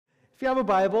If you have a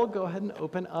Bible, go ahead and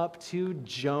open up to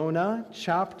Jonah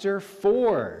chapter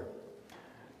 4.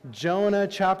 Jonah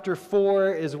chapter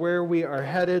 4 is where we are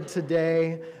headed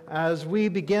today as we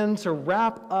begin to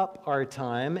wrap up our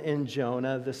time in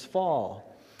Jonah this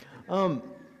fall.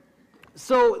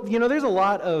 There's a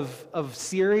lot of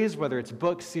series, whether it's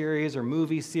book series or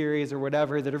movie series or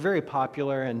whatever, that are very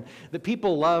popular and that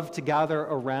people love to gather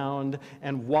around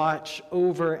and watch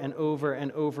over and over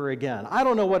and over again. I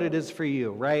don't know what it is for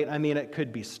you, right? I mean, it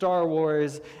could be Star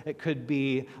Wars, it could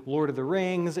be Lord of the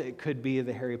Rings, it could be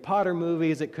the Harry Potter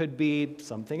movies, it could be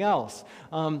something else.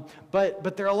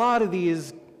 But there are a lot of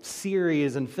these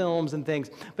series and films and things.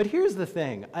 But here's the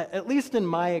thing, at least in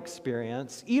my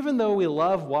experience, even though we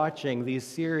love watching these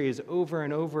series over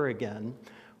and over again,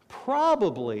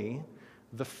 probably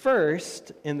the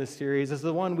first in the series is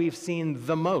the one we've seen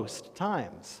the most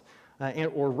times,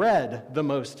 or read the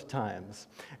most times.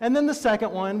 And then the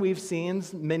second one we've seen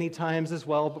many times as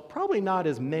well, but probably not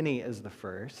as many as the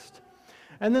first.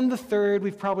 And then the third,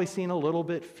 we've probably seen a little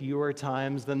bit fewer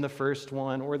times than the first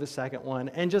one or the second one,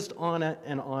 and just on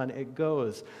it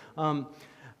goes.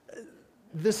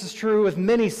 This is true with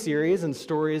many series and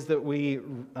stories that we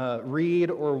read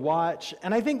or watch,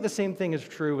 and I think the same thing is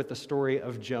true with the story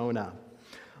of Jonah.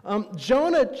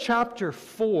 Jonah chapter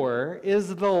 4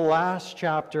 is the last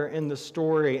chapter in the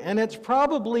story, and it's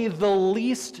probably the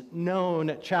least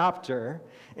known chapter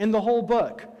in the whole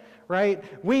book. Right?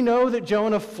 We know that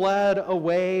Jonah fled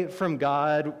away from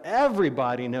God.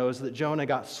 Everybody knows that Jonah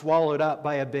got swallowed up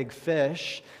by a big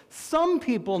fish. Some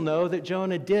people know that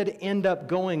Jonah did end up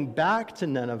going back to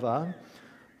Nineveh,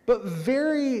 but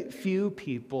very few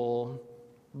people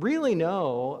really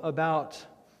know about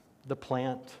the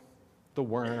plant, the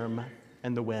worm,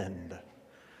 and the wind.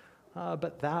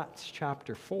 But that's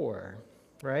chapter 4,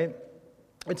 right?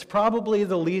 It's probably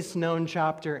the least known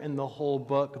chapter in the whole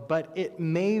book, but it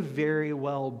may very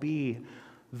well be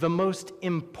the most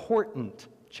important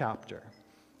chapter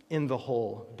in the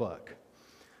whole book.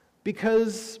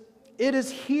 Because it is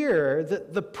here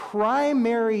that the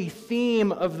primary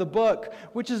theme of the book,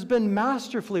 which has been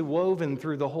masterfully woven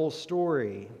through the whole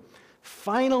story,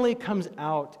 finally comes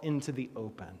out into the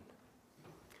open.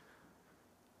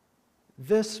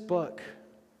 This book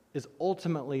is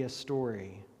ultimately a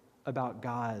story about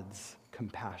God's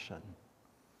compassion.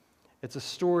 It's a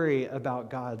story about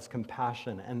God's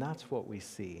compassion, and that's what we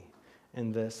see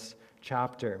in this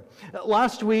chapter.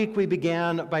 Last week, we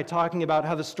began by talking about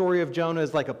how the story of Jonah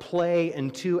is like a play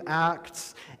in two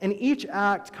acts, and each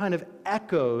act kind of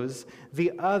echoes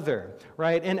the other,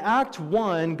 right? In Act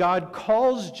 1, God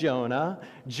calls Jonah.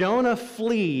 Jonah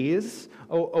flees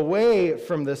away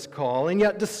from this call, and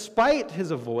yet despite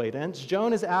his avoidance,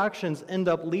 Jonah's actions end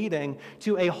up leading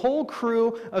to a whole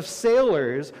crew of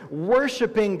sailors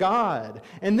worshiping God.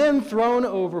 And then thrown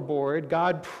overboard,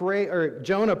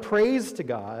 Jonah prays to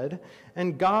God,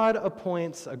 and God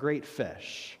appoints a great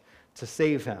fish to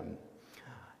save him.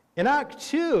 In Act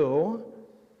 2,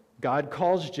 God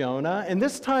calls Jonah, and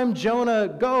this time Jonah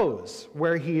goes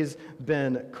where he's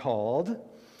been called.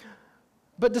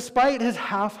 But despite his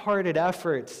half-hearted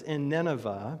efforts in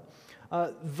Nineveh,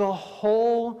 the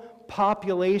whole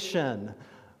population,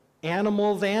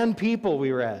 animals and people,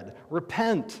 we read,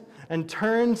 repent and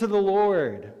turn to the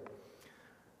Lord.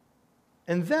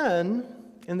 And then,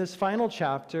 in this final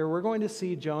chapter, we're going to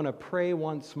see Jonah pray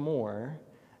once more,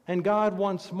 and God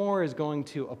once more is going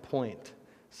to appoint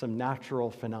some natural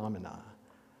phenomena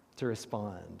to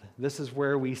respond. This is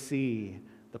where we see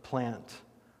the plant,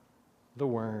 the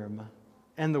worm,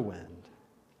 and the wind.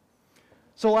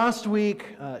 So last week,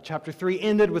 chapter 3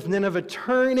 ended with Nineveh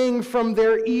turning from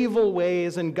their evil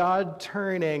ways and God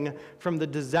turning from the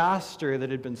disaster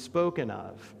that had been spoken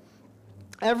of.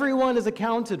 Everyone is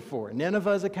accounted for.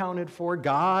 Nineveh is accounted for.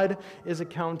 God is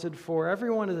accounted for.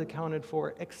 Everyone is accounted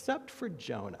for except for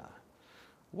Jonah.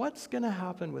 What's going to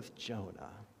happen with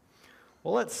Jonah?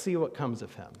 Well, let's see what comes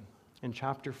of him in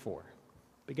chapter 4,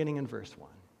 beginning in verse 1.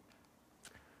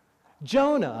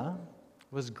 Jonah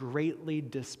was greatly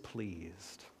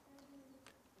displeased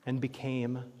and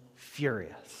became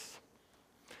furious.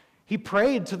 He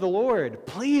prayed to the Lord,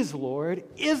 "Please, Lord,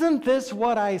 isn't this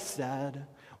what I said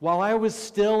while I was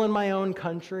still in my own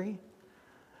country?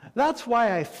 That's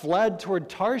why I fled toward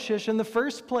Tarshish in the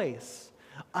first place.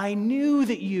 I knew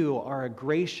that you are a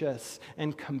gracious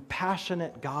and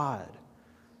compassionate God,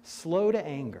 slow to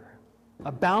anger,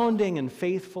 abounding in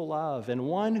faithful love, and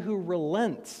one who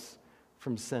relents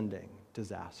from sending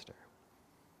disaster.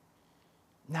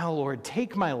 Now, Lord,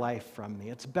 take my life from me.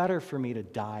 It's better for me to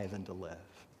die than to live."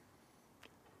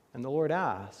 And the Lord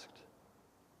asked,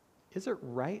 "Is it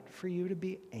right for you to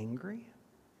be angry?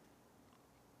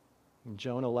 And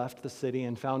Jonah left the city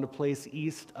and found a place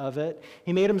east of it.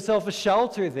 He made himself a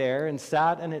shelter there and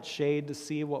sat in its shade to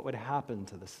see what would happen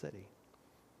to the city.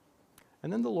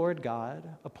 And then the Lord God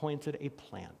appointed a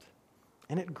plant,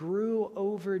 and it grew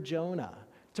over Jonah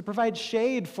to provide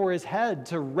shade for his head,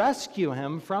 to rescue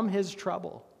him from his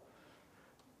trouble.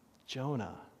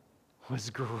 Jonah was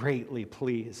greatly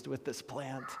pleased with this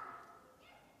plant.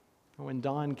 And when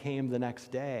dawn came the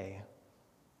next day,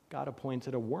 God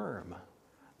appointed a worm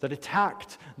that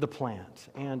attacked the plant,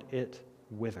 and it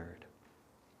withered.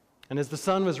 And as the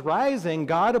sun was rising,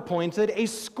 God appointed a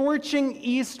scorching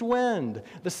east wind.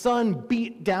 The sun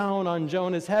beat down on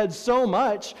Jonah's head so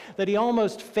much that he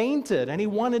almost fainted, and he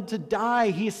wanted to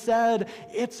die. He said,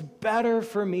 "It's better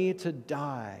for me to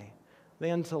die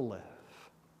than to live."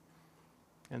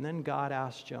 And then God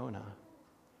asked Jonah,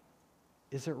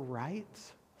 "Is it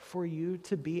right for you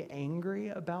to be angry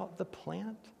about the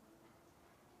plant?"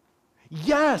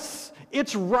 "Yes,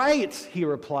 it's right," he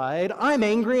replied. "I'm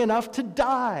angry enough to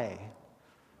die."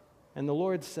 And the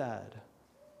Lord said,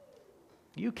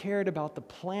 "You cared about the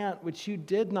plant which you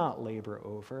did not labor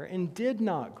over and did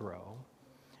not grow.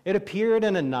 It appeared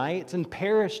in a night and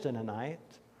perished in a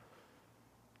night.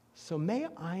 So may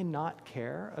I not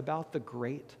care about the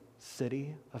great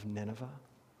city of Nineveh,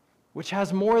 which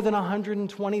has more than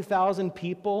 120,000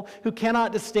 people who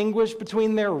cannot distinguish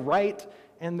between their right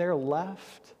and their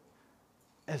left,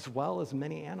 as well as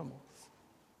many animals?"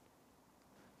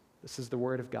 This is the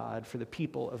word of God for the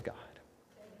people of God.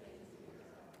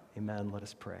 Amen. Let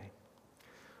us pray.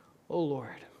 Oh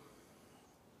Lord,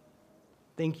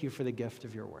 thank you for the gift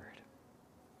of your word.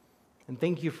 And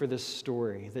thank you for this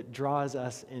story that draws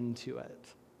us into it,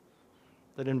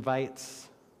 that invites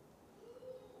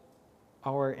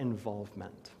our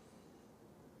involvement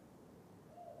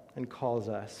and calls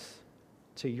us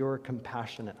to your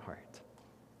compassionate heart.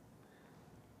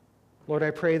 Lord,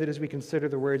 I pray that as we consider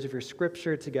the words of your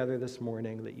scripture together this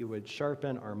morning, that you would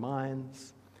sharpen our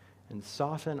minds and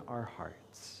soften our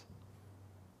hearts,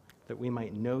 that we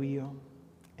might know you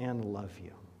and love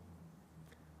you.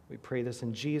 We pray this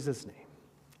in Jesus' name.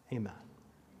 Amen.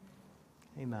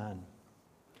 Amen.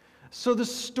 So the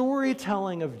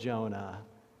storytelling of Jonah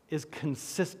is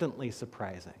consistently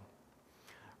surprising.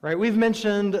 Right? We've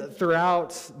mentioned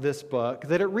throughout this book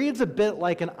that it reads a bit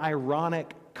like an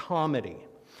ironic comedy.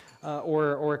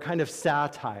 Or a kind of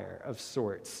satire of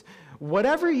sorts.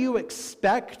 Whatever you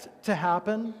expect to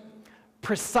happen,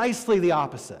 precisely the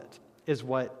opposite is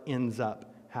what ends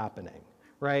up happening,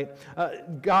 right?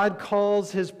 God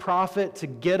calls his prophet to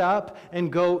get up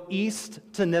and go east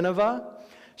to Nineveh,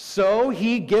 so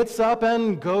he gets up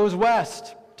and goes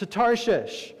west to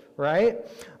Tarshish, right?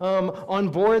 On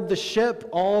board the ship,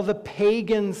 all the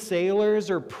pagan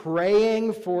sailors are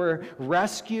praying for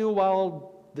rescue while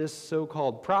this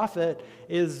so-called prophet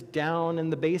is down in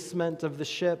the basement of the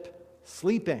ship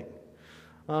sleeping.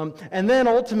 And then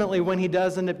ultimately, when he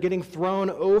does end up getting thrown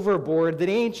overboard, the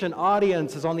ancient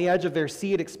audience is on the edge of their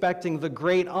seat expecting the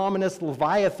great ominous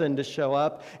Leviathan to show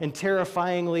up and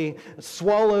terrifyingly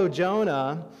swallow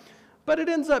Jonah. But it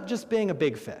ends up just being a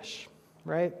big fish,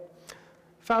 right?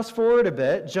 Fast forward a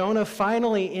bit, Jonah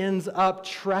finally ends up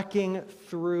trekking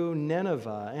through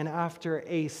Nineveh, and after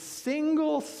a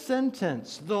single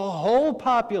sentence, the whole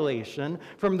population,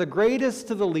 from the greatest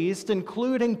to the least,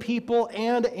 including people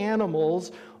and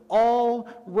animals, all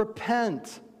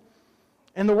repent.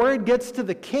 And the word gets to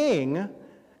the king,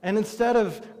 and instead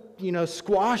of,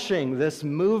 squashing this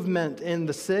movement in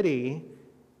the city,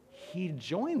 he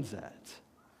joins it,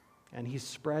 and he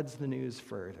spreads the news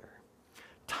further.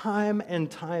 Time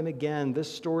and time again, this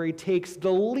story takes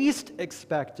the least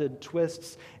expected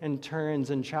twists and turns,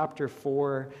 and chapter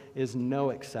 4 is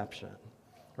no exception,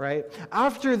 right?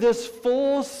 After this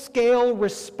full-scale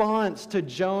response to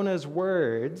Jonah's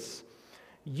words,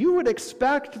 you would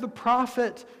expect the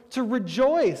prophet to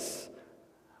rejoice,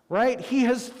 right? He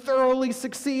has thoroughly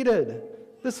succeeded.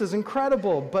 This is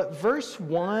incredible. But verse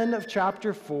 1 of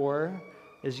chapter 4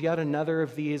 is yet another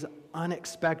of these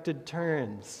unexpected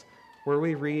turns, where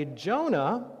we read,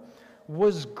 Jonah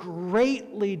was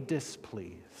greatly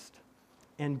displeased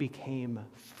and became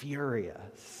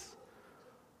furious.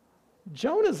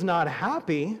 Jonah's not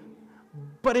happy,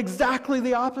 but exactly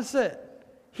the opposite.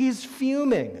 He's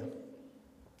fuming.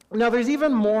 Now, there's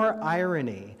even more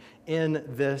irony in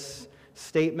this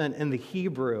statement in the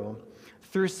Hebrew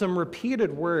through some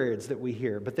repeated words that we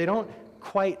hear, but they don't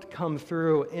quite come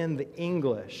through in the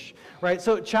English, right?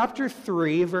 So chapter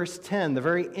 3, verse 10, the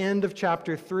very end of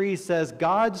chapter 3 says,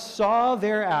 God saw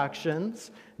their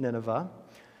actions, Nineveh,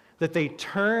 that they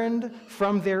turned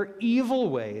from their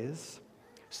evil ways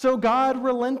So God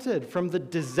relented from the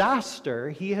disaster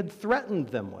he had threatened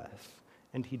them with,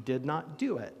 and he did not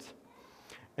do it.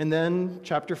 And then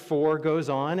chapter 4 goes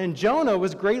on, and Jonah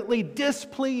was greatly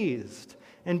displeased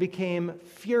and became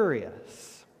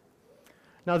furious.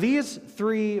 Now, these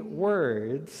three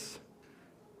words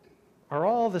are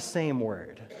all the same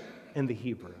word in the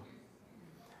Hebrew.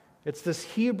 It's this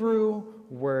Hebrew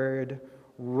word,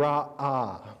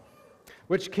 ra'ah,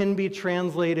 which can be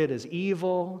translated as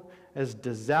evil, as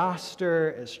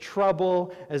disaster, as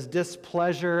trouble, as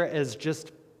displeasure, as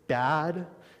just bad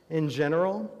in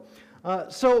general.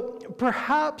 So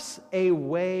perhaps a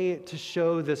way to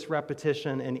show this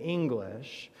repetition in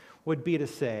English would be to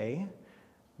say,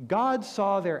 God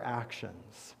saw their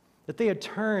actions, that they had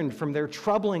turned from their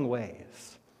troubling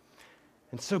ways.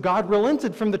 And so God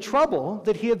relented from the trouble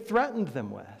that he had threatened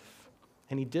them with,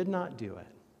 and he did not do it.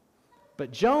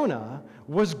 But Jonah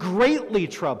was greatly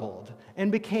troubled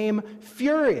and became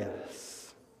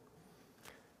furious.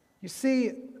 You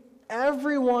see,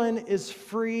 everyone is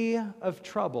free of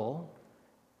trouble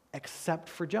except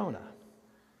for Jonah.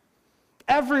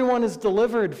 Everyone is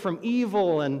delivered from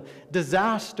evil and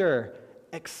disaster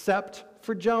except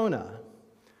for Jonah.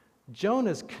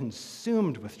 Jonah's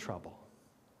consumed with trouble.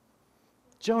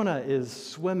 Jonah is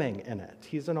swimming in it.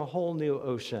 He's in a whole new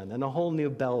ocean, in a whole new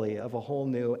belly of a whole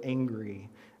new angry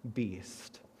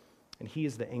beast. And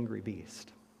he's the angry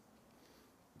beast.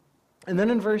 And then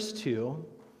in verse 2,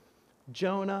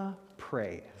 Jonah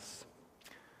prays.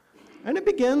 And it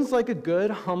begins like a good,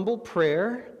 humble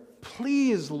prayer.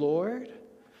 Please, Lord.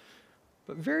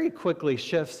 But very quickly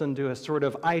shifts into a sort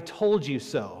of I told you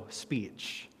so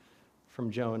speech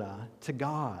from Jonah to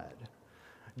God.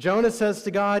 Jonah says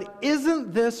to God,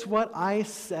 isn't this what I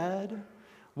said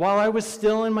while I was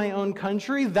still in my own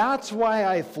country? That's why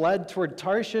I fled toward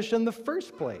Tarshish in the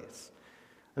first place.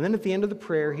 And then at the end of the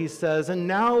prayer, he says, and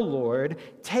now, Lord,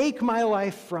 take my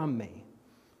life from me.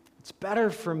 It's better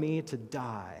for me to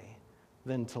die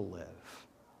than to live.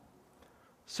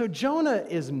 So Jonah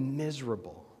is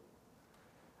miserable.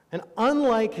 And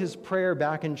unlike his prayer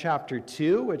back in chapter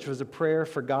 2, which was a prayer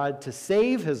for God to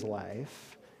save his life,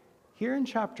 here in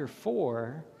chapter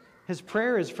 4, his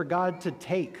prayer is for God to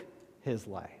take his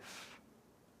life.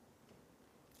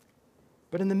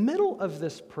 But in the middle of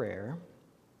this prayer,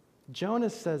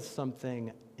 Jonah says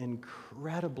something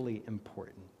incredibly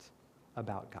important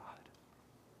about God.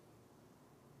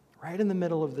 Right in the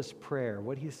middle of this prayer,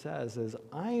 what he says is,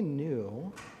 I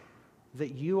knew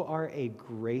that you are a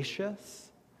gracious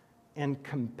and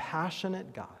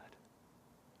compassionate God,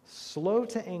 slow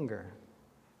to anger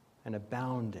and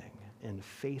abounding in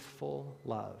faithful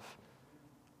love,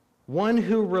 one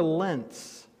who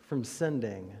relents from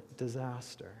sending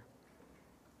disaster.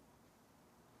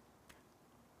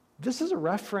 This is a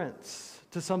reference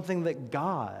to something that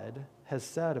God has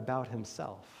said about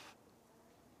himself.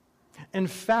 In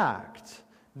fact,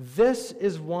 this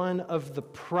is one of the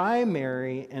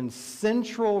primary and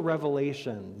central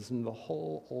revelations in the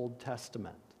whole Old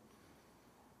Testament.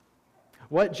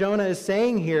 What Jonah is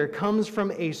saying here comes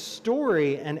from a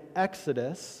story in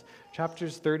Exodus,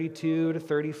 chapters 32 to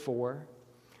 34.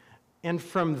 And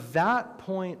from that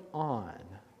point on,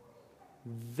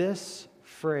 this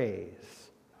phrase,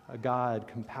 a God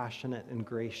compassionate and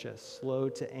gracious, slow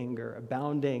to anger,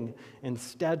 abounding in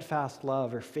steadfast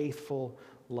love or faithful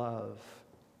love,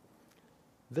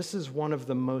 this is one of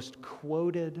the most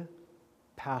quoted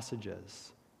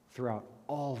passages throughout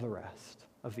all the rest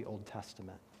of the Old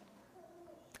Testament.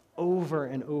 Over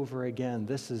and over again,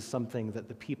 this is something that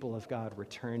the people of God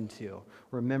return to,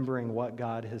 remembering what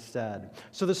God has said.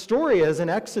 So the story is, in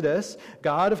Exodus,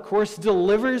 God, of course,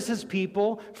 delivers his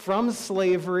people from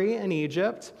slavery in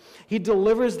Egypt. He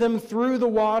delivers them through the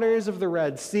waters of the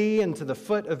Red Sea and to the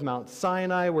foot of Mount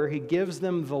Sinai, where he gives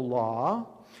them the law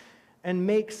and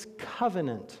makes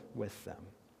covenant with them.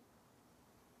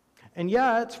 And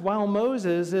yet, while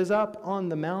Moses is up on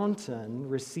the mountain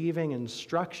receiving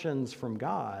instructions from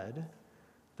God,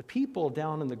 the people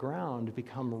down on the ground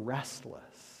become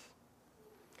restless.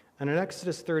 And in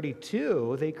Exodus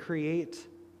 32, they create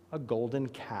a golden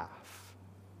calf.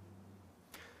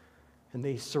 And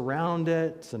they surround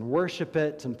it and worship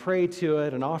it and pray to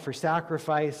it and offer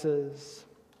sacrifices.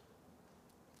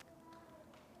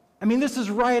 I mean, this is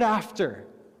right after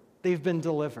they've been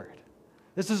delivered.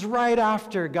 This is right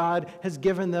after God has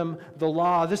given them the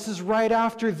law. This is right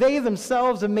after they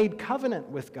themselves have made covenant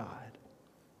with God.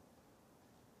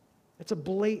 It's a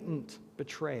blatant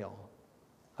betrayal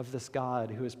of this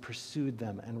God who has pursued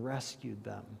them and rescued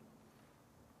them.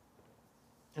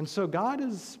 And so God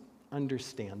is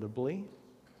understandably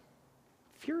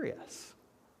furious.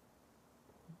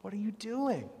 What are you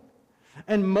doing?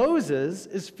 And Moses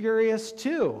is furious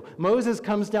too. Moses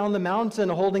comes down the mountain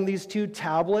holding these 2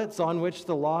 tablets on which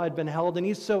the law had been held, and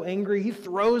he's so angry he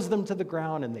throws them to the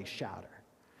ground and they shatter.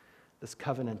 This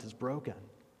covenant is broken.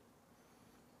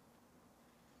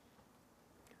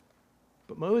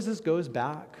 But Moses goes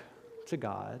back to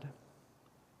God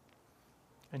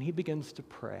and he begins to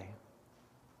pray.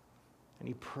 And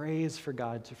he prays for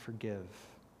God to forgive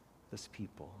this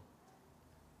people.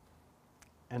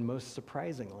 And most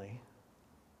surprisingly,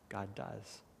 God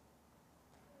does.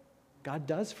 God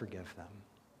does forgive them.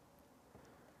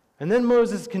 And then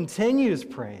Moses continues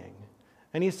praying,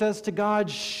 and he says to God,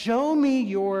 "Show me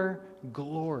your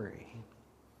glory."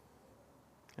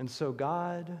 And so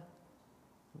God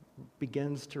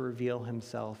begins to reveal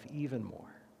himself even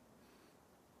more.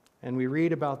 And we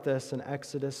read about this in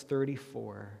Exodus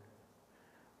 34,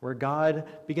 where God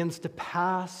begins to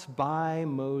pass by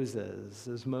Moses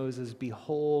as Moses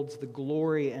beholds the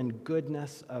glory and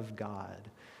goodness of God.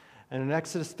 And in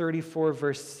Exodus 34,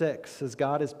 verse 6, as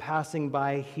God is passing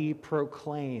by, he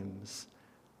proclaims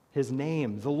his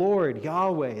name. The Lord,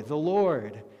 Yahweh, the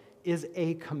Lord, is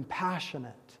a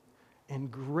compassionate and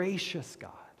gracious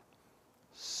God,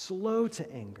 slow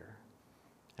to anger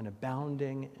and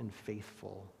abounding in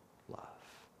faithful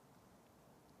love.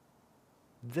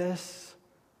 This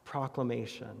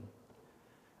proclamation,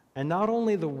 and not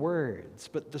only the words,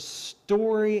 but the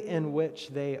story in which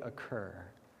they occur,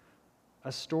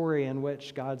 a story in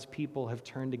which God's people have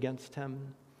turned against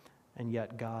him, and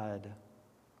yet God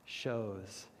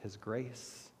shows his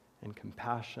grace and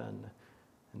compassion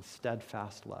and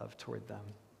steadfast love toward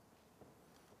them.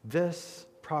 This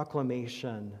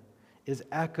proclamation is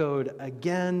echoed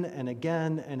again and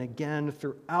again and again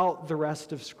throughout the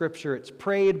rest of Scripture. It's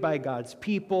prayed by God's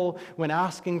people. When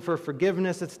asking for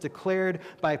forgiveness, it's declared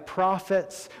by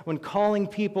prophets. When calling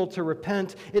people to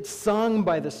repent, it's sung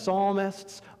by the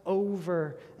psalmists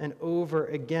over and over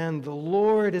again. The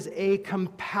Lord is a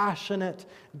compassionate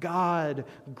God,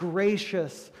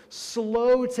 gracious,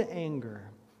 slow to anger,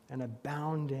 and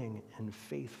abounding in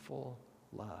faithful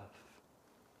love.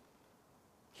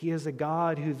 He is a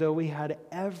God who, though he had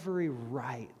every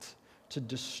right to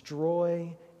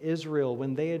destroy Israel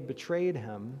when they had betrayed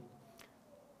him,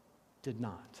 did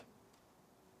not,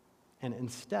 and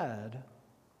instead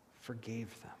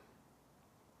forgave them.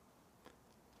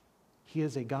 He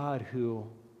is a God who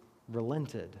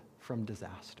relented from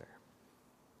disaster,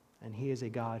 and he is a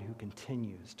God who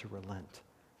continues to relent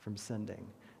from sending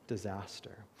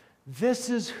disaster. This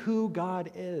is who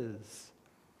God is.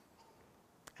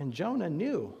 And Jonah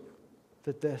knew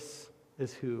that this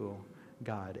is who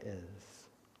God is.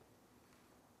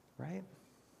 Right?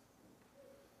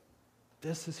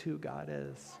 This is who God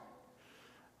is.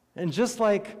 And just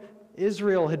like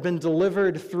Israel had been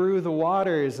delivered through the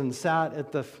waters and sat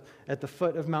at the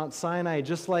foot of Mount Sinai,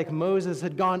 just like Moses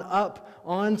had gone up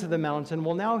onto the mountain,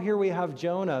 well, now here we have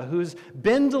Jonah, who's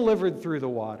been delivered through the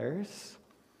waters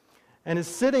and is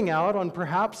sitting out on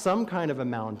perhaps some kind of a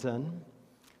mountain.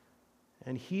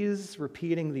 And he's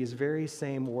repeating these very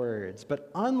same words.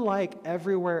 But unlike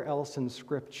everywhere else in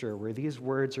Scripture where these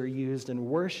words are used in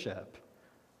worship,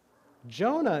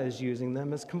 Jonah is using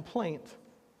them as complaint.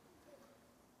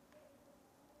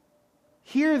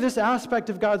 Here, this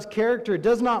aspect of God's character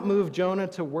does not move Jonah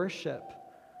to worship,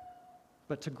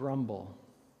 but to grumble,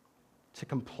 to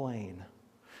complain.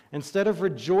 Instead of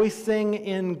rejoicing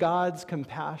in God's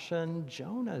compassion,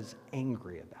 Jonah's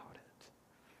angry about it.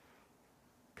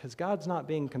 Because God's not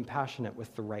being compassionate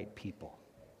with the right people.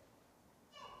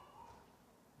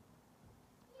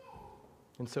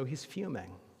 And so he's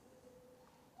fuming.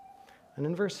 And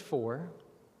in verse 4,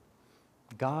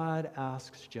 God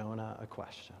asks Jonah a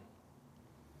question.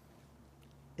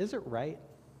 Is it right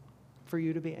for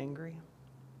you to be angry?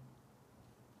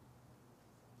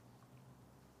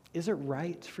 Is it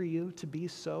right for you to be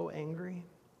so angry?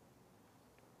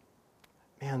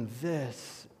 Man,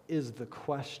 this is the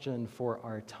question for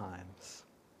our times,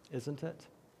 isn't it?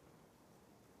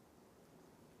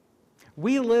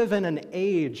 We live in an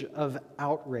age of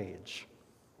outrage.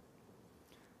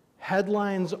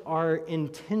 Headlines are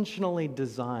intentionally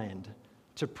designed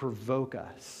to provoke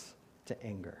us to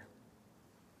anger.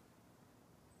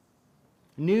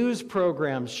 News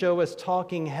programs show us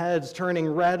talking heads turning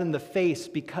red in the face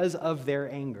because of their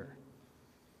anger.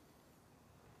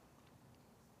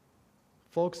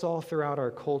 Folks all throughout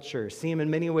our culture seem in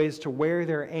many ways to wear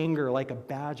their anger like a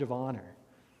badge of honor,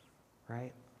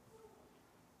 right?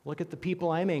 Look at the people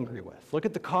I'm angry with. Look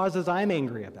at the causes I'm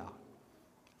angry about.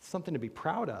 It's something to be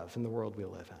proud of in the world we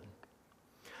live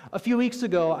in. A few weeks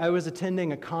ago, I was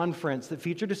attending a conference that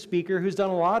featured a speaker who's done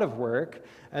a lot of work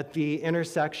at the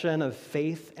intersection of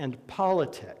faith and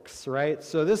politics, right?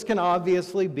 So this can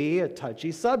obviously be a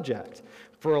touchy subject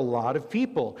for a lot of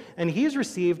people, and he's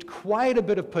received quite a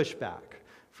bit of pushback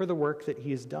for the work that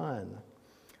he's done.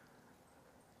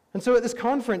 And so at this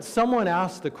conference, someone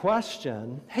asked the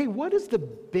question, hey, what is the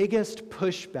biggest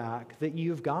pushback that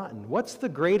you've gotten? What's the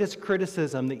greatest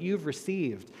criticism that you've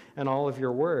received in all of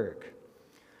your work?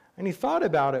 And he thought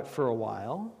about it for a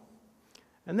while,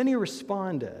 and then he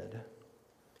responded,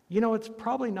 it's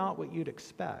probably not what you'd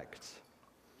expect.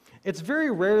 It's very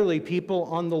rarely people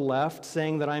on the left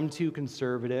saying that I'm too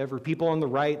conservative, or people on the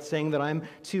right saying that I'm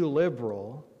too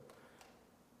liberal.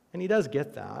 And he does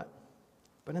get that.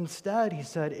 But instead, he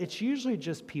said, it's usually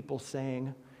just people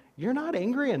saying, you're not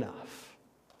angry enough.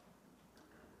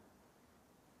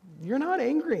 You're not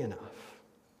angry enough.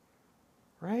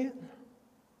 Right?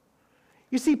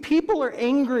 You see, people are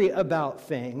angry about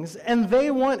things, and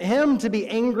they want him to be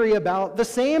angry about the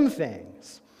same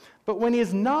things. But when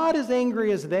he's not as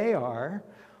angry as they are,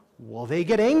 well, they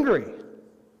get angry.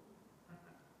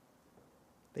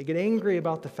 They get angry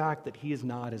about the fact that he is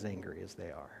not as angry as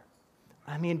they are.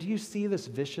 I mean, do you see this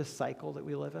vicious cycle that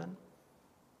we live in?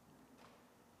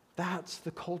 That's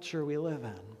the culture we live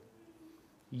in.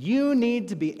 You need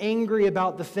to be angry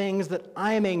about the things that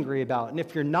I'm angry about. And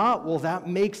if you're not, well, that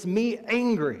makes me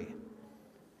angry.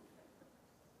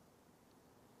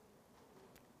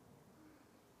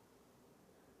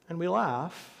 And we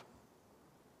laugh.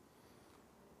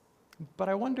 But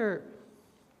I wonder,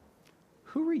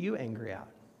 who are you angry at?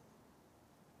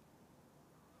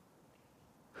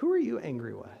 Who are you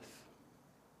angry with?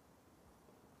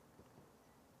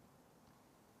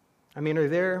 I mean, are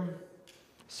there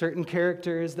certain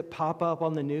characters that pop up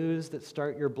on the news that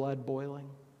start your blood boiling?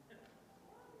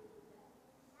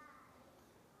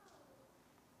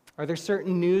 Are there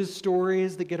certain news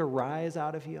stories that get a rise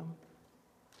out of you?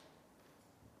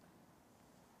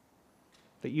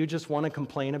 That you just want to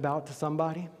complain about to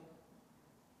somebody?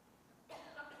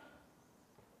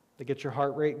 That gets your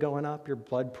heart rate going up, your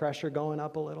blood pressure going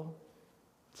up a little?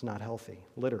 It's not healthy,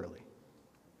 literally.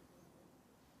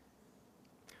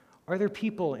 Are there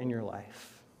people in your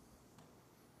life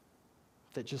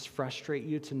that just frustrate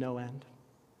you to no end?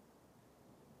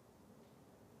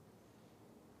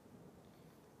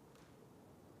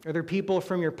 Are there people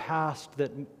from your past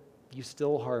that you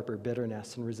still harbor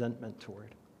bitterness and resentment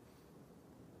toward?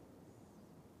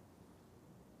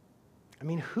 I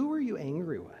mean, who are you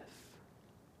angry with?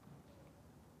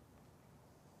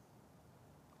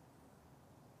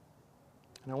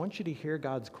 And I want you to hear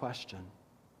God's question.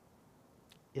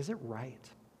 Is it right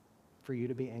for you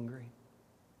to be angry?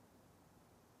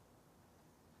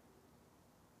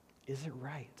 Is it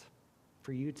right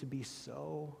for you to be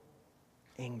so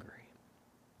angry?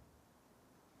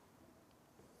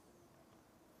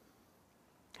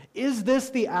 Is this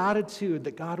the attitude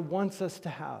that God wants us to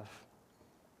have?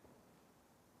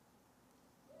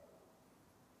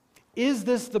 Is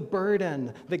this the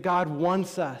burden that God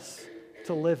wants us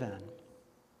to live in?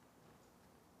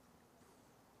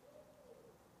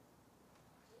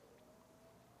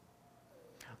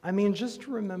 I mean, just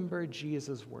remember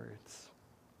Jesus' words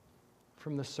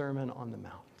from the Sermon on the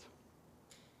Mount.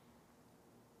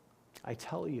 I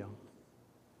tell you,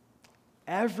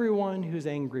 everyone who's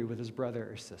angry with his brother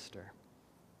or sister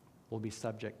will be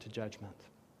subject to judgment.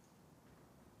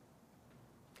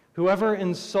 Whoever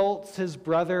insults his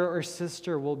brother or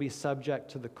sister will be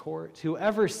subject to the court.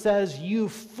 Whoever says, "You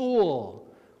fool,"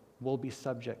 will be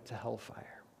subject to hellfire.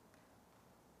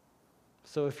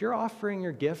 So if you're offering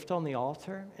your gift on the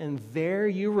altar and there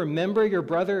you remember your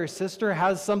brother or sister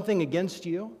has something against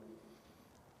you,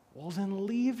 well, then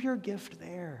leave your gift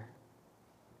there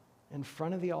in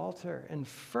front of the altar and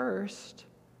first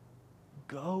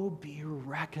go be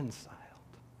reconciled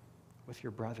with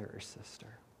your brother or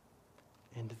sister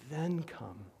and then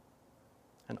come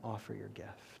and offer your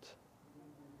gift.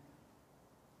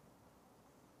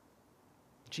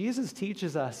 Jesus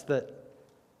teaches us that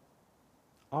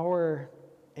our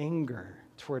anger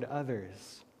toward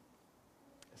others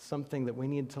is something that we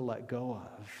need to let go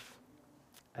of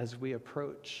as we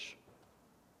approach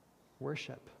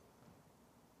worship.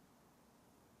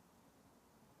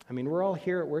 I mean, we're all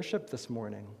here at worship this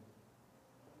morning.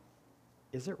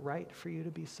 Is it right for you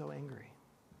to be so angry?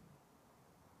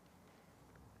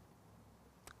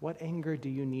 What anger do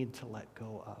you need to let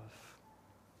go of?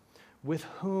 With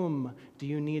whom do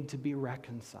you need to be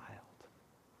reconciled?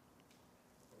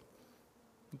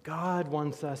 God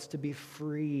wants us to be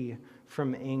free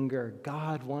from anger.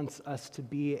 God wants us to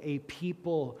be a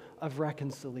people of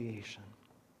reconciliation.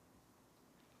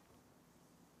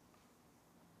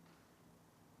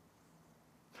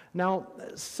 Now,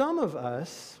 some of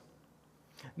us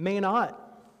may not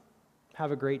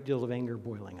have a great deal of anger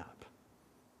boiling up,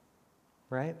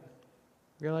 right?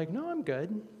 You're like, no, I'm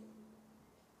good.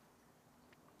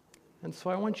 And so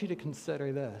I want you to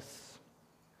consider this.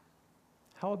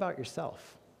 How about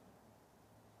yourself?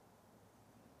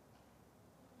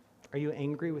 Are you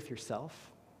angry with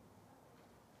yourself?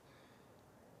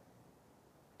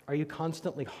 Are you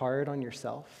constantly hard on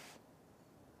yourself?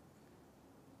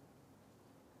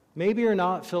 Maybe you're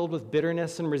not filled with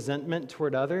bitterness and resentment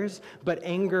toward others, but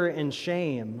anger and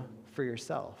shame for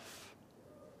yourself.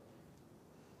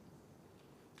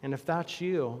 And if that's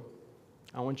you,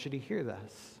 I want you to hear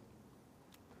this.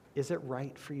 Is it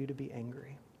right for you to be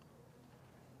angry?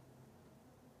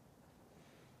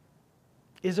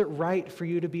 Is it right for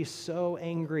you to be so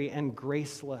angry and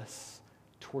graceless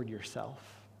toward yourself?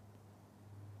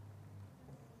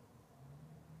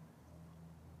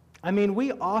 I mean,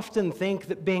 we often think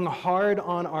that being hard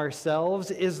on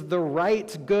ourselves is the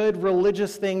right, good,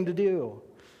 religious thing to do.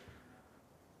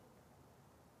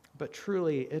 But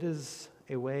truly, it is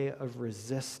a way of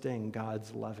resisting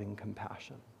God's loving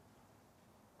compassion.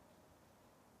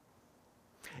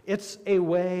 It's a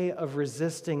way of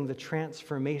resisting the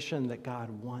transformation that God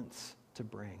wants to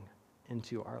bring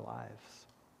into our lives.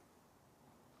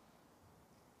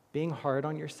 Being hard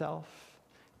on yourself,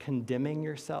 condemning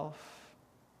yourself,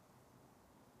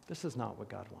 this is not what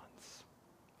God wants.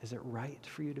 Is it right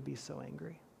for you to be so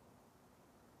angry?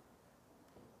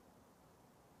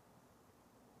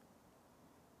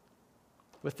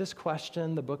 With this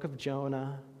question, the book of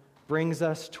Jonah brings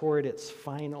us toward its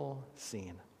final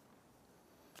scene.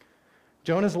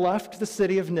 Jonah's left the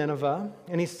city of Nineveh,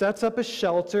 and he sets up a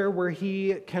shelter where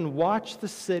he can watch the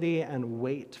city and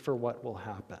wait for what will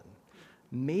happen.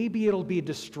 Maybe it'll be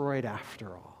destroyed after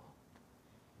all.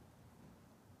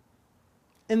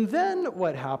 And then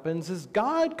what happens is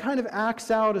God kind of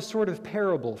acts out a sort of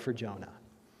parable for Jonah,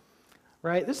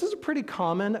 right? This is a pretty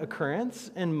common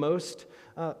occurrence in most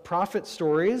prophet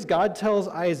stories. God tells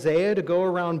Isaiah to go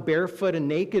around barefoot and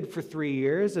naked for 3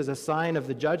 years as a sign of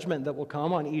the judgment that will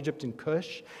come on Egypt and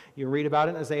Cush. You read about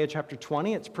it in Isaiah chapter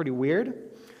 20. It's pretty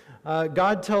weird.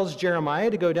 God tells Jeremiah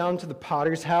to go down to the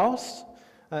potter's house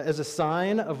as a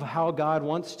sign of how God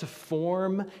wants to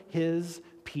form his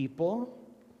people.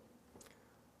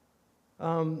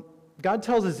 God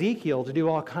tells Ezekiel to do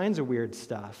all kinds of weird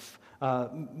stuff.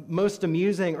 Most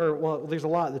amusing, there's a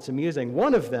lot that's amusing.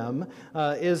 One of them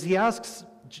is he asks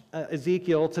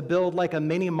Ezekiel to build like a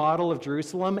mini model of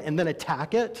Jerusalem and then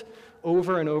attack it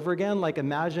over and over again. Like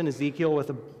imagine Ezekiel with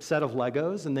a set of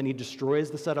Legos and then he destroys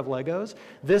the set of Legos.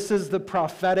 This is the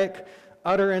prophetic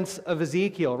utterance of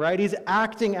Ezekiel, right? He's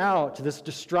acting out this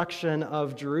destruction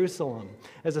of Jerusalem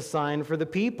as a sign for the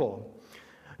people.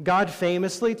 God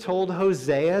famously told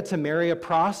Hosea to marry a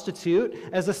prostitute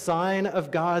as a sign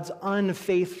of God's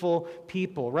unfaithful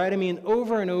people, right? I mean,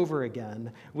 over and over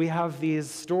again, we have these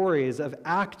stories of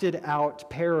acted out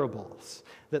parables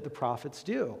that the prophets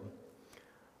do.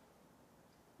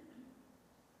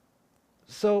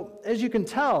 So, as you can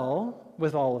tell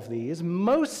with all of these,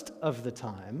 most of the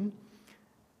time,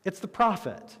 it's the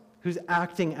prophet who's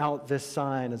acting out this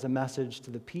sign as a message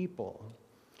to the people.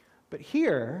 But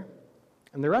here,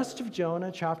 in the rest of Jonah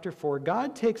chapter 4,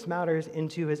 God takes matters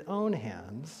into his own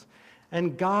hands,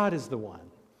 and God is the one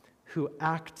who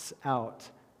acts out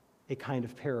a kind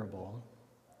of parable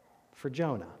for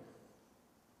Jonah.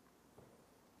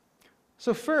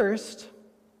 So first,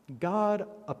 God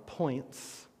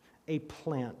appoints a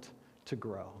plant to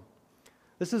grow.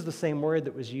 This is the same word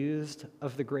that was used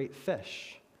of the great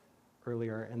fish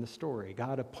earlier in the story.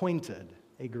 God appointed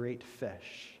a great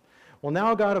fish. Well,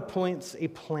 now God appoints a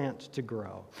plant to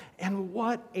grow. And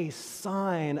what a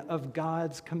sign of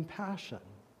God's compassion,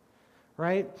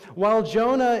 right? While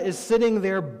Jonah is sitting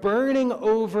there burning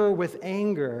over with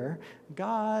anger,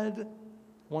 God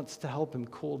wants to help him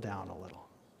cool down a little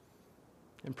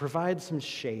and provide some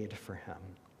shade for him.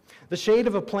 The shade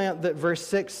of a plant that verse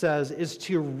 6 says is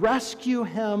to rescue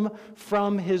him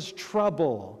from his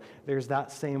trouble. There's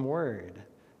that same word,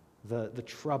 the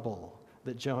trouble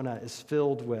that Jonah is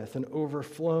filled with and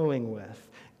overflowing with.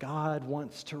 God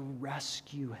wants to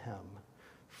rescue him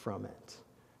from it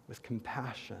with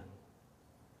compassion.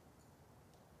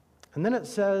 And then it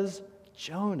says,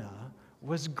 Jonah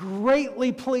was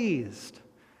greatly pleased.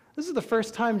 This is the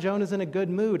first time Jonah's in a good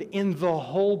mood in the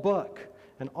whole book.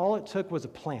 And all it took was a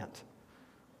plant.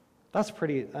 That's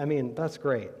great.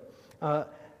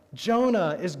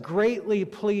 Jonah is greatly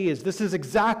pleased. This is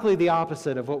exactly the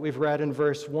opposite of what we've read in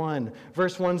verse 1.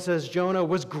 Verse 1 says Jonah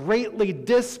was greatly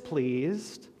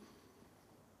displeased,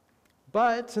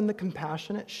 But in the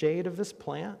compassionate shade of this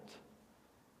plant,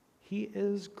 he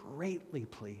is greatly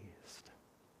pleased.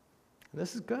 And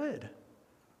this is good.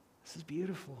 This is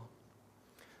beautiful.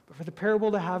 But for the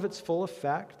parable to have its full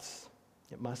effects,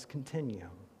 it must continue.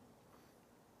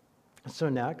 So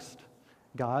next,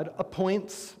 God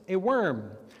appoints a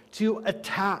worm to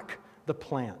attack the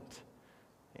plant,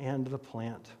 and the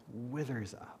plant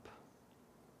withers up.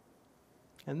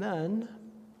 And then,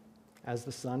 as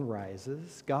the sun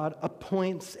rises, God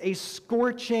appoints a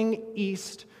scorching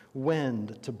east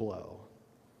wind to blow.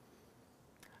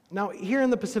 Now, here in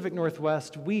the Pacific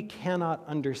Northwest, we cannot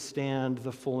understand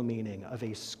the full meaning of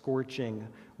a scorching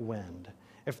wind.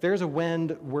 If there's a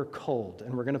wind, we're cold,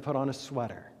 and we're going to put on a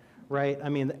sweater, right? I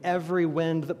mean, every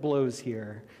wind that blows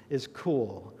here is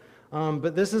cool.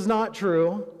 But this is not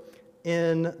true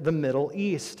in the Middle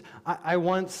East. I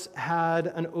once had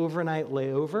an overnight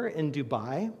layover in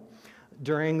Dubai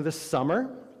during the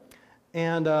summer,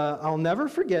 and I'll never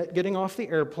forget getting off the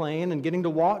airplane and getting to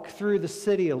walk through the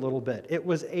city a little bit. It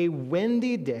was a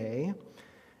windy day,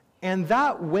 and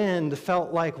that wind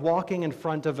felt like walking in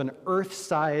front of an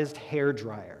Earth-sized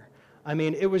hairdryer. I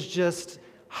mean, it was just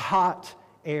hot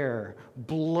air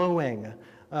blowing,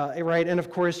 right? And of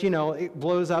course, it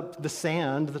blows up the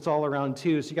sand that's all around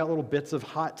too, so you got little bits of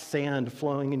hot sand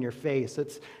flowing in your face.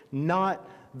 It's not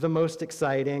the most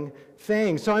exciting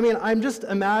thing. So, I'm just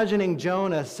imagining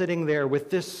Jonah sitting there with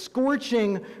this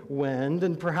scorching wind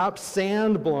and perhaps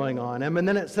sand blowing on him, and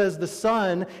then it says the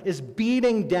sun is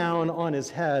beating down on his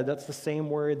head. That's the same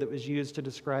word that was used to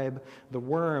describe the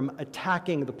worm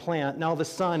attacking the plant. Now the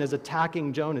sun is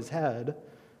attacking Jonah's head.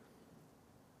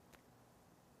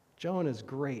 Jonah's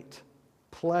great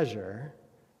pleasure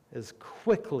is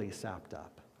quickly sapped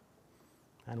up,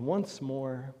 and once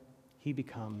more he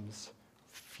becomes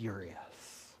furious.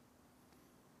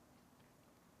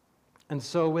 And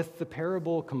so with the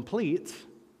parable complete,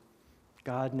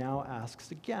 God now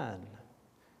asks again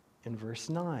in verse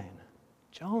 9,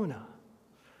 Jonah,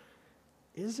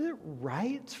 is it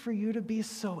right for you to be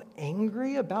so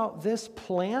angry about this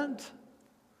plant?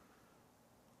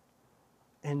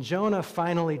 And Jonah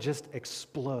finally just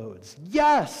explodes.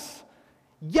 Yes!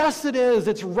 Yes, it is.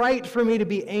 It's right for me to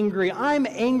be angry. I'm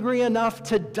angry enough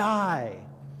to die.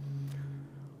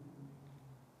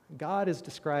 God is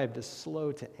described as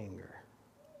slow to anger.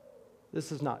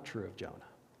 This is not true of Jonah.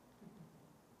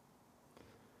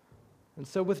 And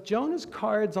so with Jonah's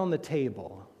cards on the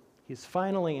table, he's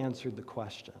finally answered the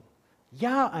question.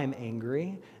 Yeah, I'm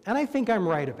angry, and I think I'm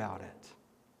right about it.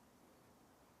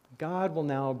 God will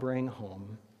now bring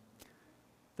home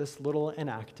this little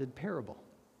enacted parable.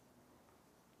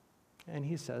 And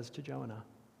he says to Jonah,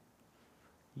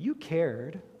 you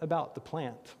cared about the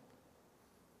plant,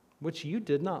 which you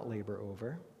did not labor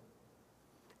over.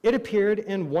 It appeared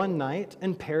in one night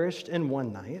and perished in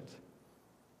one night.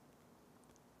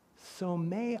 So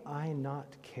may I not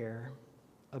care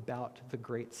about the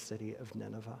great city of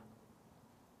Nineveh,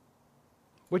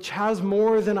 which has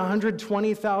more than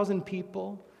 120,000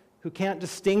 people who can't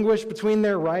distinguish between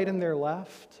their right and their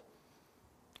left.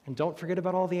 And don't forget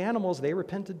about all the animals, they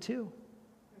repented too.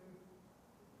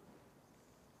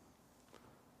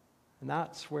 And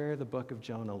that's where the book of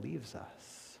Jonah leaves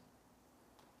us,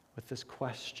 with this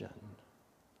question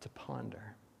to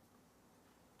ponder.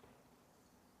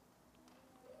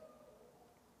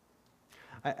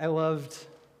 I loved,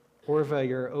 Orva,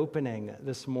 your opening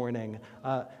this morning.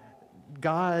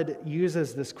 God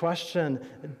uses this question,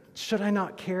 should I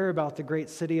not care about the great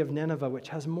city of Nineveh, which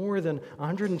has more than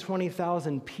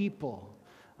 120,000 people?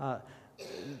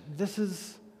 This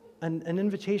is an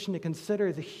invitation to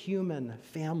consider the human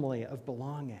family of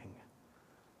belonging.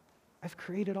 I've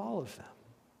created all of them.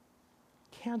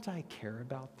 Can't I care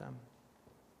about them?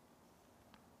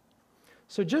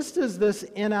 So just as this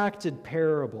enacted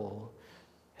parable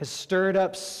has stirred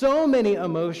up so many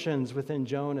emotions within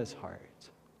Jonah's heart,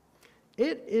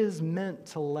 it is meant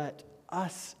to let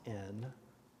us in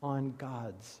on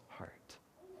God's heart.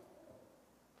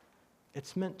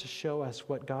 It's meant to show us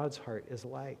what God's heart is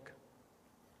like.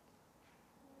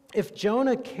 If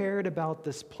Jonah cared about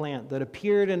this plant that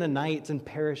appeared in a night and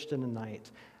perished in a night,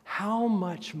 how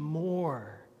much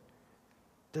more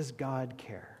does God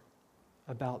care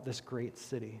about this great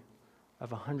city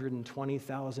of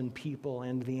 120,000 people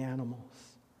and the animals?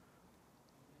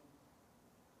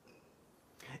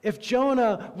 If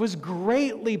Jonah was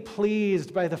greatly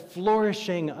pleased by the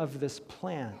flourishing of this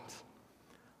plant,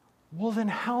 well, then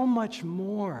how much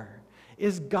more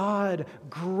is God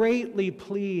greatly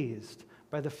pleased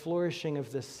by the flourishing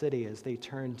of this city as they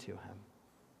turn to him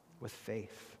with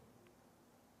faith?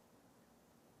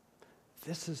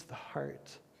 This is the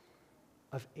heart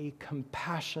of a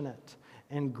compassionate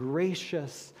and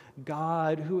gracious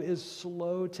God who is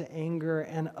slow to anger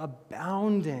and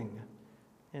abounding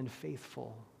in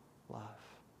faithful love.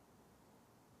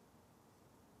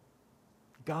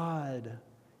 God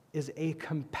is a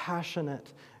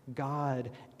compassionate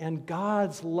God, and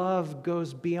God's love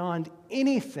goes beyond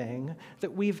anything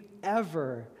that we've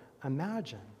ever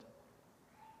imagined.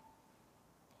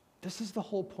 This is the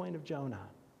whole point of Jonah.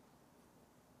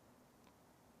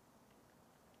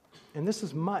 And this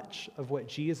is much of what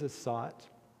Jesus sought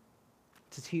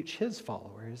to teach his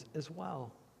followers as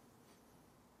well.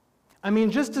 I mean,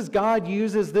 just as God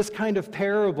uses this kind of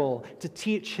parable to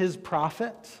teach his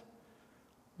prophet,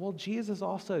 well, Jesus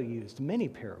also used many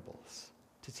parables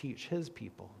to teach his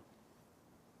people.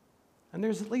 And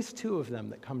there's at least two of them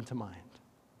that come to mind.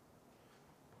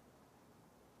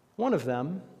 One of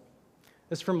them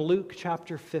is from Luke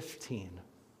chapter 15.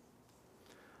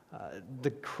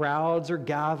 The crowds are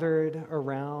gathered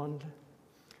around,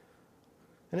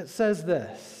 and it says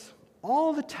this: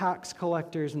 all the tax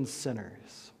collectors and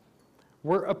sinners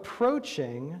were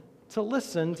approaching to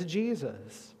listen to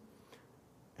Jesus,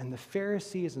 and the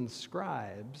Pharisees and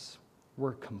scribes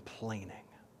were complaining.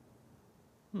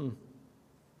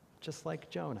 Just like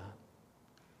Jonah.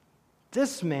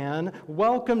 This man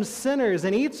welcomes sinners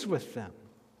and eats with them.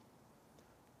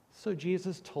 So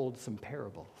Jesus told some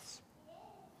parables.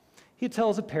 He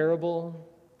tells a parable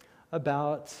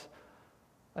about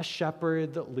a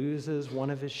shepherd that loses one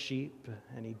of his sheep,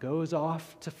 and he goes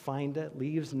off to find it,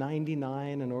 leaves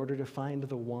 99 in order to find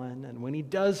the one. And when he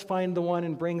does find the one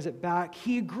and brings it back,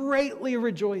 he greatly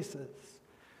rejoices,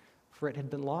 for it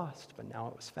had been lost, but now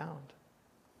it was found.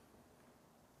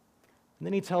 And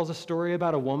then he tells a story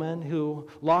about a woman who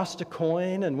lost a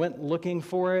coin and went looking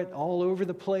for it all over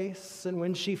the place. And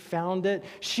when she found it,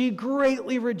 she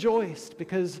greatly rejoiced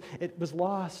because it was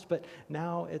lost, but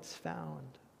now it's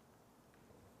found.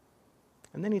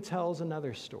 And then he tells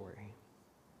another story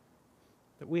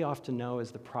that we often know as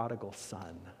the prodigal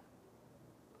son.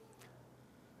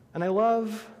 And I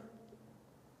love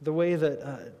the way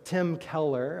that Tim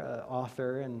Keller,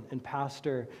 author and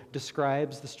pastor,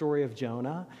 describes the story of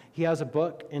Jonah. He has a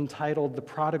book entitled The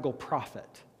Prodigal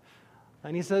Prophet.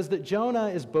 And he says that Jonah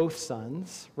is both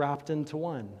sons wrapped into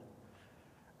one.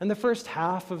 In the first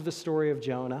half of the story of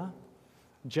Jonah,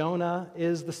 Jonah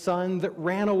is the son that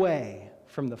ran away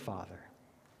from the father.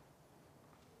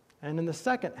 And in the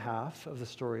second half of the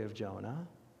story of Jonah,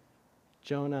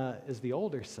 Jonah is the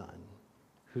older son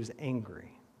who's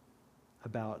angry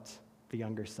about the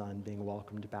younger son being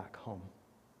welcomed back home.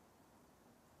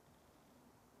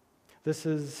 This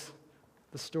is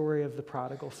the story of the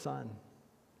prodigal son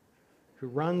who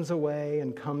runs away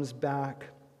and comes back.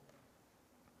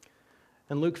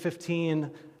 And Luke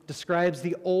 15 describes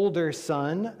the older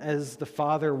son as the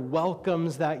father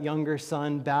welcomes that younger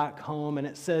son back home, and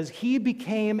it says he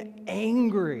became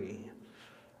angry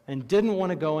and didn't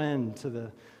want to go into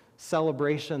the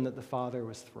celebration that the father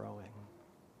was throwing.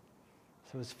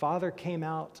 So his father came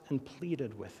out and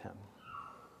pleaded with him.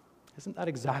 Isn't that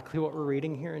exactly what we're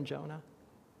reading here in Jonah?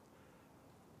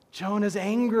 Jonah's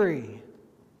angry,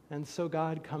 and so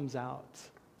God comes out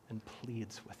and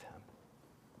pleads with him.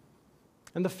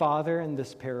 And the father in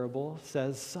this parable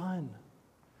says, "Son,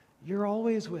 you're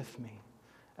always with me.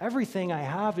 Everything I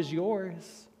have is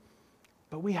yours.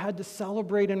 But we had to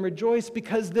celebrate and rejoice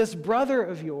because this brother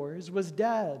of yours was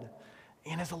dead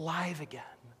and is alive again.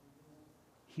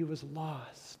 He was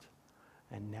lost,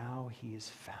 and now he is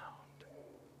found."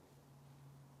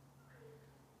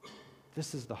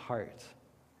 This is the heart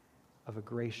of a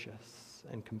gracious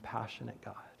and compassionate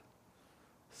God,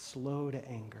 slow to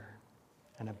anger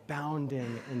and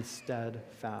abounding in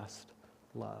steadfast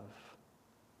love.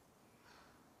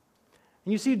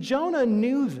 And you see, Jonah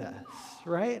knew this,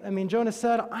 right? I mean, Jonah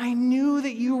said, "I knew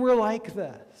that you were like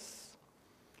this."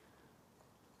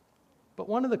 But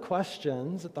one of the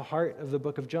questions at the heart of the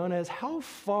book of Jonah is, how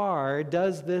far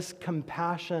does this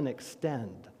compassion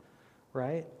extend,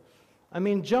 right? I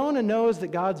mean, Jonah knows that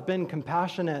God's been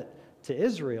compassionate to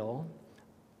Israel,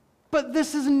 but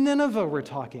this is Nineveh we're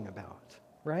talking about,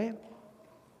 right?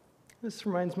 This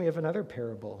reminds me of another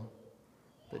parable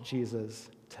that Jesus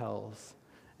tells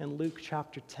in Luke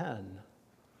chapter 10.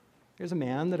 There's a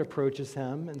man that approaches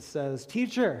him and says,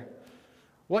 "Teacher,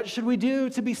 what should we do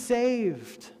to be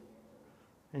saved?"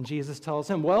 And Jesus tells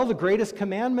him, "Well, the greatest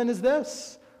commandment is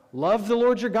this: love the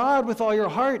Lord your God with all your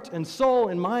heart and soul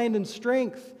and mind and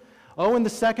strength. Oh, and the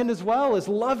second as well is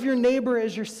love your neighbor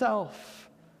as yourself.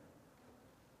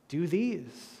 Do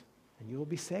these, and you will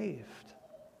be saved."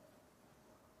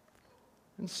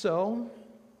 And so,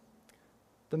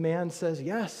 The man says,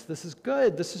 yes, this is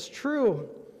good, this is true.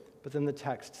 But then the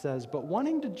text says, but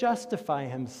wanting to justify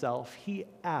himself, he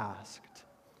asked,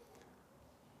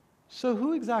 so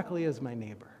who exactly is my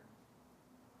neighbor?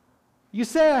 You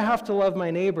say I have to love my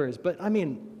neighbors, but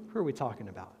who are we talking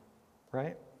about,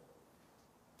 right?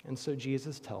 And so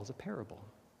Jesus tells a parable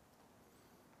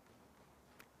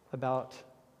about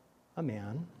a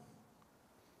man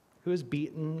who is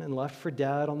beaten and left for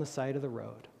dead on the side of the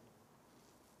road.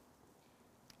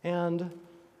 And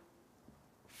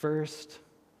first,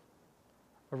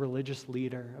 a religious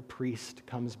leader, a priest,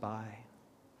 comes by,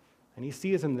 and he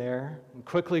sees him there and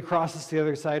quickly crosses to the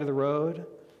other side of the road,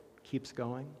 keeps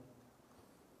going.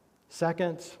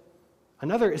 Second,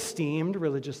 another esteemed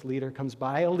religious leader comes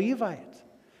by, a Levite,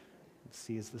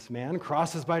 sees this man,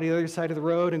 crosses by to the other side of the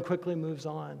road, and quickly moves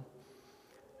on.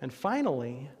 And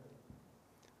finally,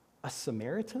 a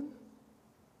Samaritan,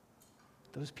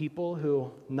 those people who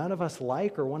none of us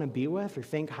like or want to be with or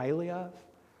think highly of,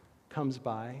 comes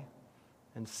by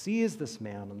and sees this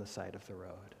man on the side of the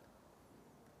road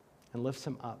and lifts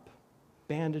him up,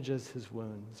 bandages his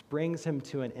wounds, brings him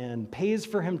to an inn, pays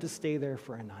for him to stay there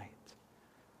for a night,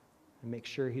 and makes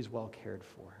sure he's well cared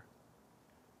for.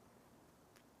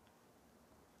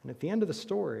 And at the end of the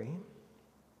story,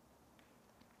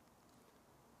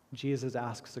 Jesus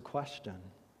asks a question,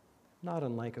 not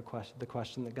unlike the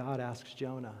question that God asks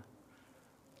Jonah.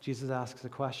 Jesus asks a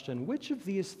question, which of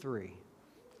these three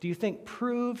do you think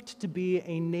proved to be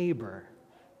a neighbor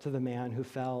to the man who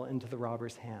fell into the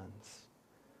robber's hands?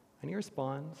 And he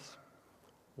responds,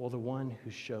 well, the one who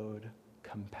showed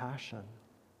compassion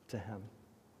to him.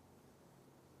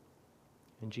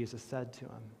 And Jesus said to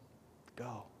him,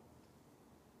 go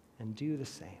and do the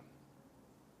same.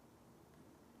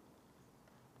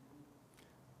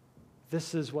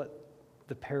 This is what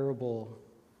the parable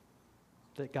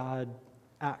that God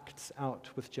acts out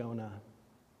with Jonah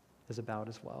is about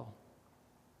as well.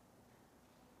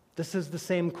 This is the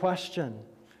same question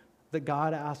that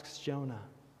God asks Jonah.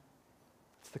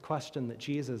 It's the question that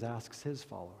Jesus asks his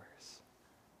followers.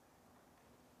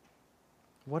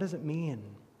 What does it mean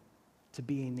to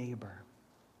be a neighbor?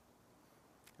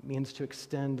 It means to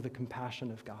extend the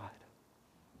compassion of God.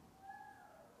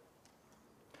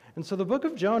 And so the book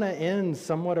of Jonah ends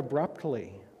somewhat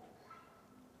abruptly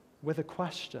with a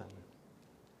question.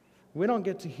 We don't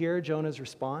get to hear Jonah's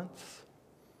response.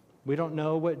 We don't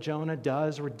know what Jonah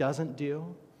does or doesn't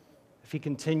do, if he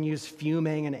continues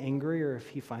fuming and angry or if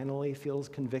he finally feels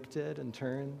convicted and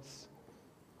turns.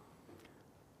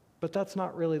 But that's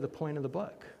not really the point of the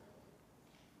book,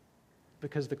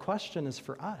 because the question is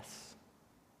for us.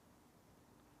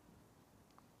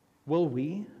 Will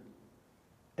we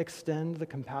extend the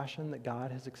compassion that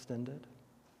God has extended?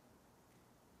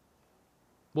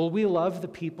 Will we love the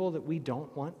people that we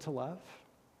don't want to love?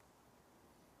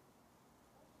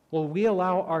 Will we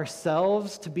allow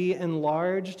ourselves to be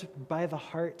enlarged by the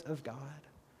heart of God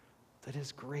that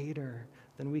is greater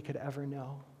than we could ever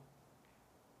know?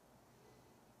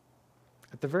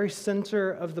 At the very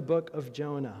center of the book of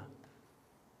Jonah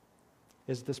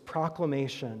is this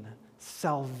proclamation: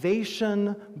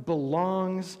 salvation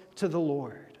belongs to the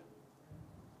Lord.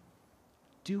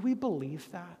 Do we believe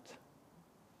that?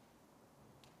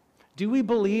 Do we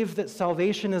believe that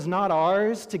salvation is not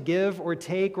ours to give or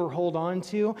take or hold on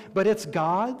to, but it's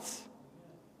God's?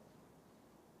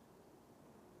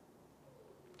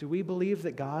 Do we believe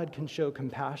that God can show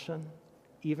compassion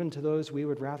even to those we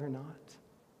would rather not?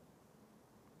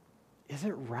 Is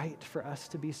it right for us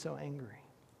to be so angry?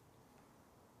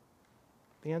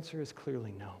 The answer is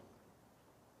clearly no.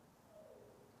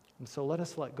 And so let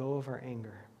us let go of our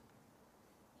anger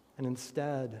and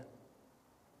instead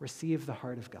receive the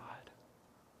heart of God,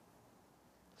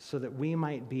 so that we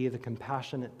might be the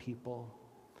compassionate people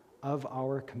of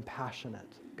our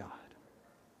compassionate God.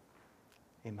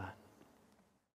 Amen.